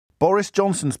Boris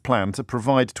Johnson's plan to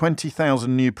provide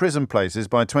 20,000 new prison places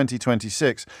by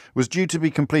 2026 was due to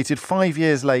be completed 5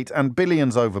 years late and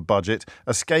billions over budget,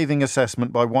 a scathing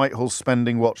assessment by Whitehall's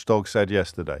spending watchdog said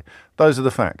yesterday. Those are the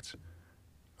facts.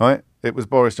 Right? It was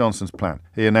Boris Johnson's plan.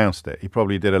 He announced it. He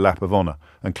probably did a lap of honour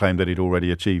and claimed that he'd already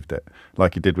achieved it,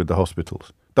 like he did with the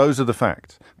hospitals. Those are the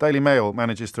facts. Daily Mail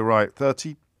manages to write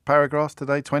 30 paragraphs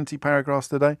today, 20 paragraphs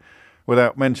today,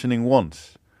 without mentioning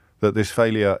once that this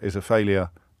failure is a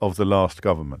failure of the last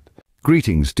government.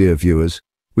 Greetings, dear viewers.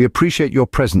 We appreciate your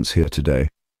presence here today.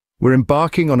 We're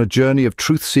embarking on a journey of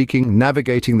truth-seeking,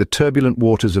 navigating the turbulent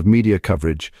waters of media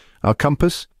coverage. Our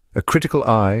compass, a critical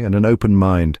eye and an open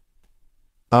mind.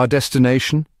 Our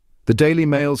destination, the Daily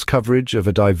Mail's coverage of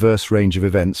a diverse range of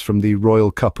events from the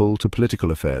royal couple to political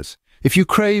affairs. If you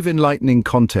crave enlightening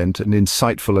content and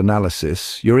insightful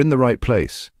analysis, you're in the right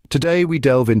place. Today we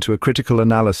delve into a critical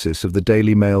analysis of the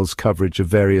Daily Mail's coverage of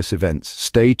various events.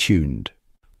 Stay tuned.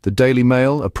 The Daily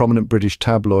Mail, a prominent British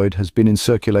tabloid, has been in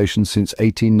circulation since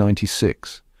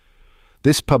 1896.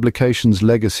 This publication's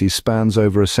legacy spans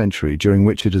over a century, during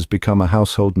which it has become a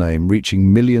household name,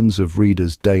 reaching millions of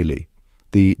readers daily.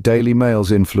 The Daily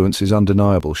Mail's influence is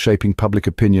undeniable, shaping public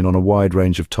opinion on a wide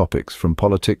range of topics, from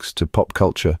politics to pop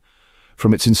culture,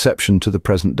 from its inception to the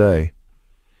present day.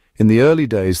 In the early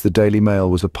days, the Daily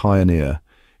Mail was a pioneer,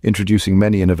 introducing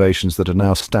many innovations that are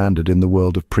now standard in the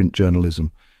world of print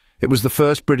journalism. It was the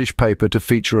first British paper to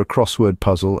feature a crossword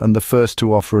puzzle and the first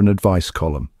to offer an advice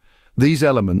column. These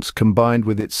elements, combined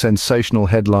with its sensational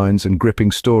headlines and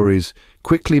gripping stories,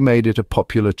 quickly made it a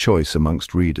popular choice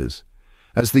amongst readers.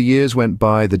 As the years went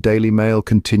by, the Daily Mail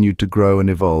continued to grow and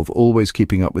evolve, always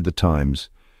keeping up with the times.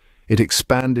 It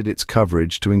expanded its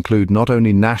coverage to include not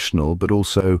only national but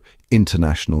also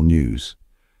international news.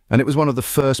 And it was one of the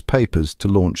first papers to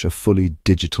launch a fully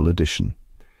digital edition.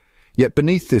 Yet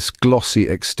beneath this glossy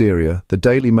exterior, the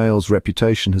Daily Mail's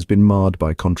reputation has been marred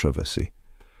by controversy.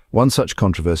 One such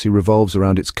controversy revolves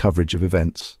around its coverage of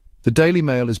events. The Daily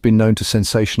Mail has been known to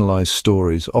sensationalize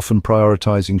stories, often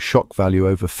prioritizing shock value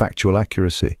over factual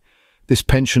accuracy. This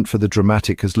penchant for the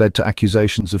dramatic has led to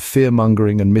accusations of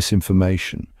fear-mongering and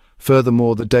misinformation.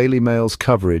 Furthermore, the Daily Mail's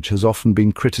coverage has often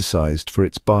been criticized for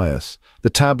its bias. The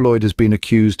tabloid has been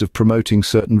accused of promoting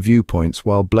certain viewpoints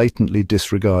while blatantly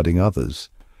disregarding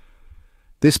others.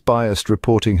 This biased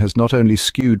reporting has not only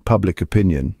skewed public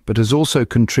opinion, but has also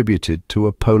contributed to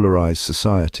a polarized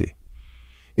society.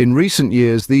 In recent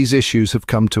years, these issues have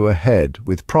come to a head,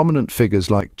 with prominent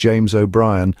figures like James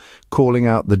O'Brien calling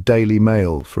out the Daily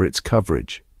Mail for its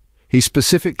coverage. He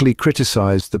specifically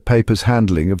criticized the paper's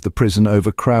handling of the prison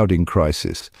overcrowding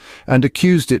crisis and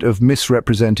accused it of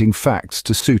misrepresenting facts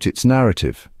to suit its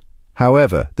narrative.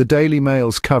 However, the Daily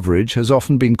Mail's coverage has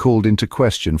often been called into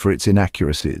question for its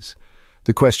inaccuracies.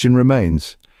 The question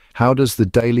remains: how does the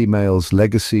Daily Mail's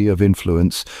legacy of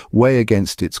influence weigh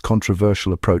against its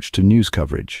controversial approach to news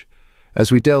coverage?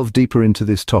 As we delve deeper into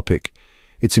this topic,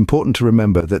 it's important to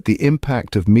remember that the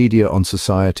impact of media on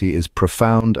society is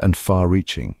profound and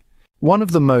far-reaching. One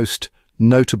of the most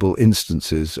notable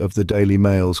instances of the Daily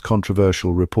Mail's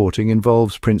controversial reporting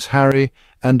involves Prince Harry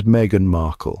and Meghan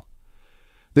Markle.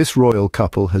 This royal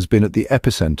couple has been at the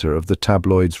epicenter of the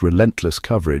tabloid's relentless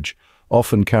coverage,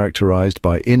 often characterized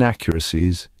by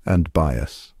inaccuracies and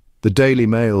bias. The Daily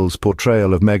Mail's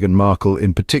portrayal of Meghan Markle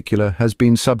in particular has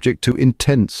been subject to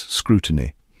intense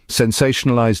scrutiny.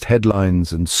 Sensationalized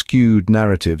headlines and skewed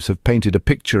narratives have painted a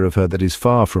picture of her that is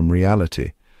far from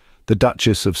reality. The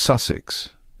Duchess of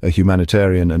Sussex, a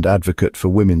humanitarian and advocate for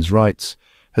women's rights,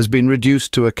 has been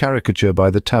reduced to a caricature by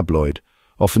the tabloid,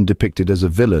 often depicted as a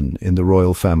villain in the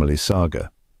royal family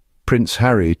saga. Prince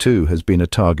Harry, too, has been a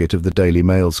target of the Daily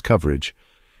Mail's coverage.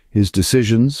 His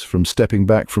decisions, from stepping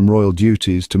back from royal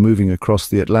duties to moving across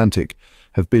the Atlantic,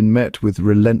 have been met with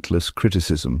relentless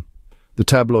criticism. The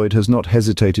tabloid has not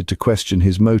hesitated to question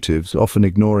his motives, often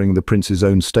ignoring the prince's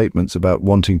own statements about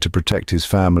wanting to protect his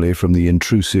family from the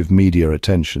intrusive media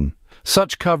attention.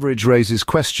 Such coverage raises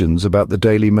questions about the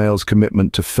Daily Mail's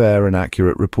commitment to fair and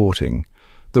accurate reporting.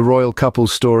 The royal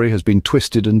couple's story has been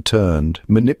twisted and turned,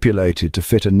 manipulated to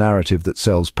fit a narrative that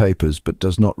sells papers but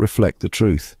does not reflect the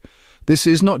truth. This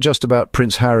is not just about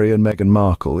Prince Harry and Meghan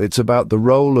Markle, it's about the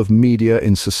role of media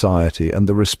in society and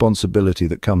the responsibility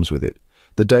that comes with it.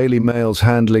 The Daily Mail's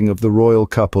handling of the royal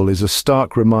couple is a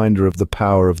stark reminder of the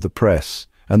power of the press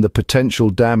and the potential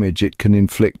damage it can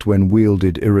inflict when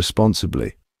wielded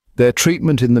irresponsibly. Their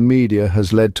treatment in the media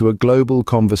has led to a global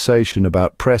conversation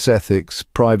about press ethics,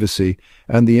 privacy,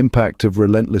 and the impact of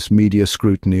relentless media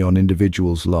scrutiny on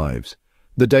individuals' lives.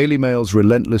 The Daily Mail's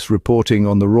relentless reporting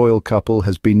on the royal couple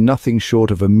has been nothing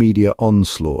short of a media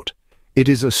onslaught. It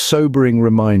is a sobering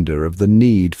reminder of the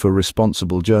need for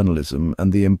responsible journalism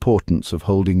and the importance of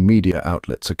holding media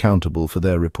outlets accountable for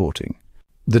their reporting.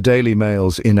 The Daily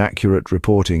Mail's inaccurate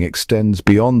reporting extends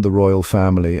beyond the royal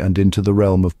family and into the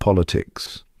realm of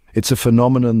politics. It's a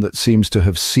phenomenon that seems to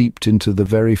have seeped into the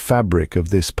very fabric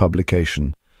of this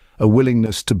publication, a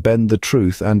willingness to bend the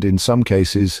truth and, in some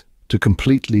cases, to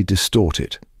completely distort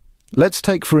it. Let's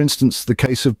take, for instance, the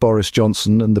case of Boris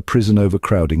Johnson and the prison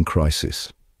overcrowding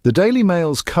crisis. The Daily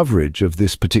Mail's coverage of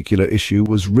this particular issue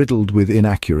was riddled with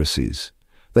inaccuracies.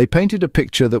 They painted a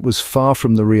picture that was far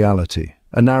from the reality,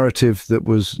 a narrative that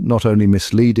was not only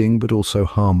misleading but also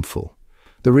harmful.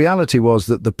 The reality was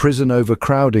that the prison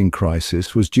overcrowding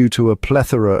crisis was due to a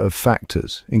plethora of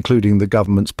factors, including the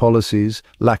government's policies,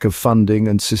 lack of funding,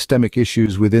 and systemic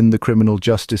issues within the criminal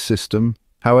justice system.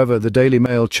 However, the Daily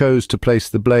Mail chose to place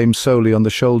the blame solely on the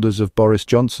shoulders of Boris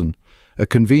Johnson, a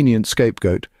convenient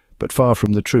scapegoat, but far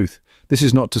from the truth. This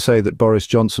is not to say that Boris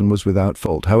Johnson was without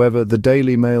fault. However, the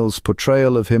Daily Mail's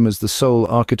portrayal of him as the sole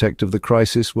architect of the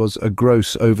crisis was a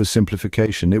gross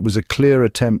oversimplification. It was a clear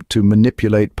attempt to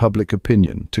manipulate public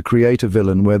opinion, to create a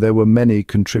villain where there were many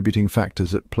contributing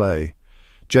factors at play.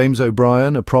 James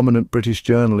O'Brien, a prominent British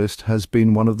journalist, has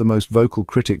been one of the most vocal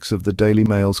critics of the Daily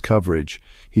Mail's coverage.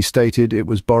 He stated it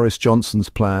was Boris Johnson's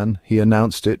plan, he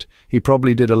announced it, he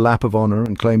probably did a lap of honour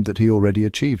and claimed that he already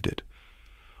achieved it.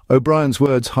 O'Brien's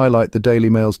words highlight the Daily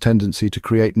Mail's tendency to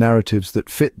create narratives that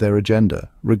fit their agenda,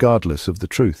 regardless of the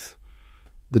truth.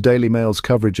 The Daily Mail's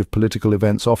coverage of political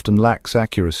events often lacks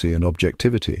accuracy and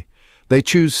objectivity. They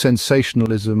choose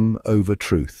sensationalism over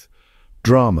truth,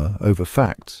 drama over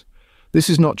facts. This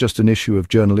is not just an issue of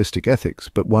journalistic ethics,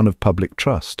 but one of public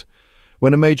trust.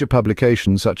 When a major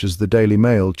publication such as the Daily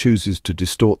Mail chooses to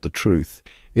distort the truth,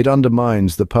 it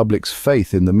undermines the public's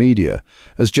faith in the media.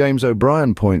 As James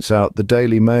O'Brien points out, the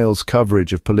Daily Mail's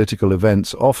coverage of political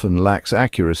events often lacks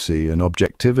accuracy and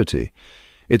objectivity.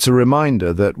 It's a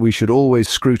reminder that we should always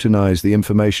scrutinize the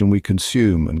information we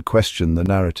consume and question the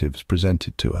narratives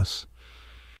presented to us.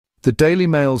 The Daily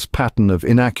Mail's pattern of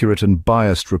inaccurate and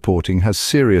biased reporting has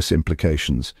serious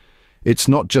implications. It's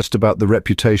not just about the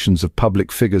reputations of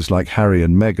public figures like Harry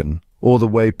and Meghan, or the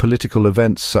way political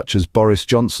events such as Boris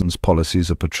Johnson's policies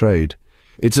are portrayed.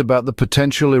 It's about the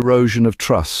potential erosion of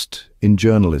trust in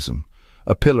journalism,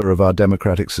 a pillar of our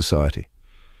democratic society.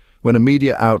 When a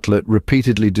media outlet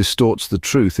repeatedly distorts the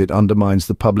truth, it undermines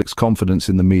the public's confidence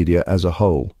in the media as a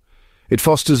whole. It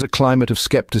fosters a climate of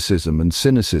skepticism and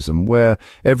cynicism where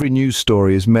every news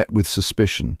story is met with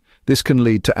suspicion. This can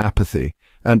lead to apathy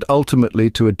and ultimately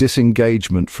to a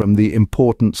disengagement from the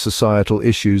important societal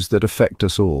issues that affect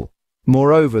us all.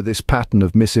 Moreover, this pattern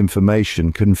of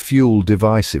misinformation can fuel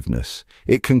divisiveness.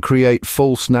 It can create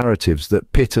false narratives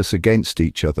that pit us against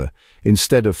each other,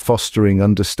 instead of fostering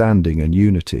understanding and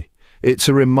unity. It's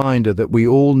a reminder that we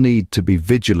all need to be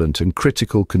vigilant and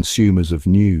critical consumers of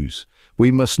news.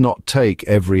 We must not take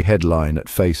every headline at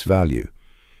face value.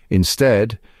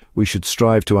 Instead, we should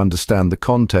strive to understand the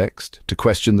context, to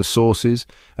question the sources,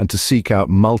 and to seek out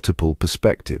multiple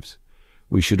perspectives.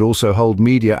 We should also hold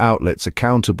media outlets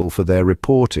accountable for their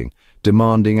reporting,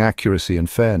 demanding accuracy and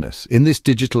fairness. In this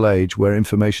digital age where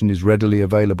information is readily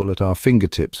available at our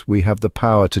fingertips, we have the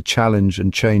power to challenge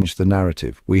and change the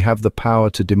narrative. We have the power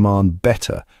to demand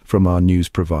better from our news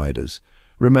providers.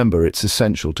 Remember, it's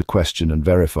essential to question and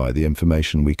verify the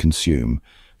information we consume.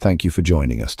 Thank you for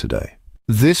joining us today.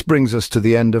 This brings us to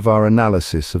the end of our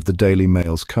analysis of the Daily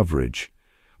Mail's coverage.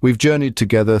 We've journeyed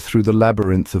together through the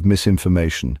labyrinth of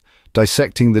misinformation,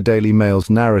 dissecting the Daily Mail's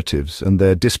narratives and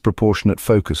their disproportionate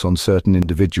focus on certain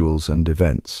individuals and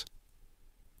events.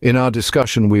 In our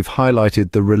discussion, we've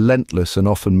highlighted the relentless and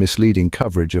often misleading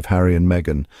coverage of Harry and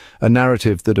Meghan, a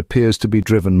narrative that appears to be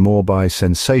driven more by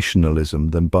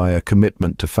sensationalism than by a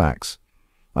commitment to facts.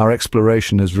 Our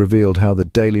exploration has revealed how the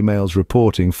Daily Mail's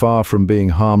reporting, far from being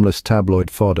harmless tabloid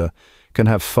fodder, can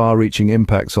have far-reaching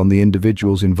impacts on the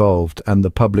individuals involved and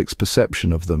the public's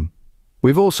perception of them.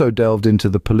 We've also delved into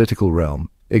the political realm,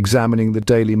 examining the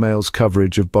Daily Mail's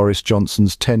coverage of Boris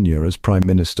Johnson's tenure as Prime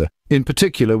Minister. In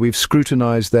particular, we've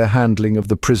scrutinised their handling of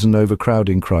the prison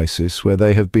overcrowding crisis, where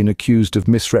they have been accused of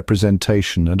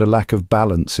misrepresentation and a lack of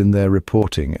balance in their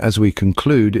reporting. As we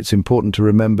conclude, it's important to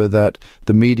remember that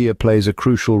the media plays a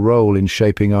crucial role in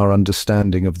shaping our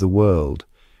understanding of the world.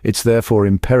 It's therefore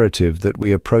imperative that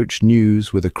we approach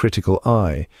news with a critical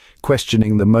eye,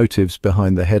 questioning the motives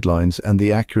behind the headlines and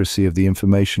the accuracy of the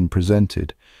information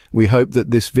presented. We hope that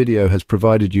this video has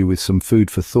provided you with some food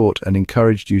for thought and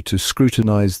encouraged you to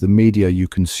scrutinize the media you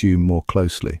consume more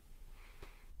closely.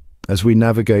 As we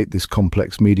navigate this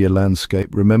complex media landscape,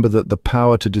 remember that the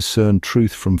power to discern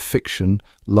truth from fiction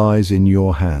lies in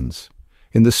your hands.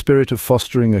 In the spirit of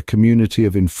fostering a community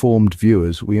of informed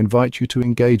viewers, we invite you to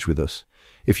engage with us.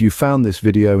 If you found this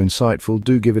video insightful,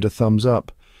 do give it a thumbs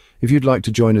up. If you'd like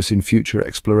to join us in future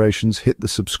explorations, hit the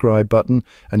subscribe button,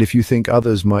 and if you think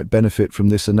others might benefit from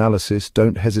this analysis,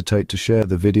 don't hesitate to share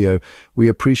the video. We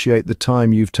appreciate the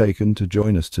time you've taken to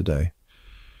join us today.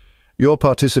 Your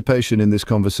participation in this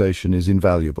conversation is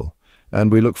invaluable,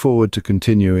 and we look forward to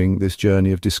continuing this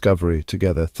journey of discovery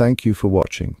together. Thank you for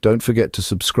watching. Don't forget to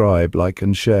subscribe, like,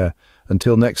 and share.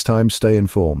 Until next time, stay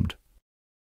informed.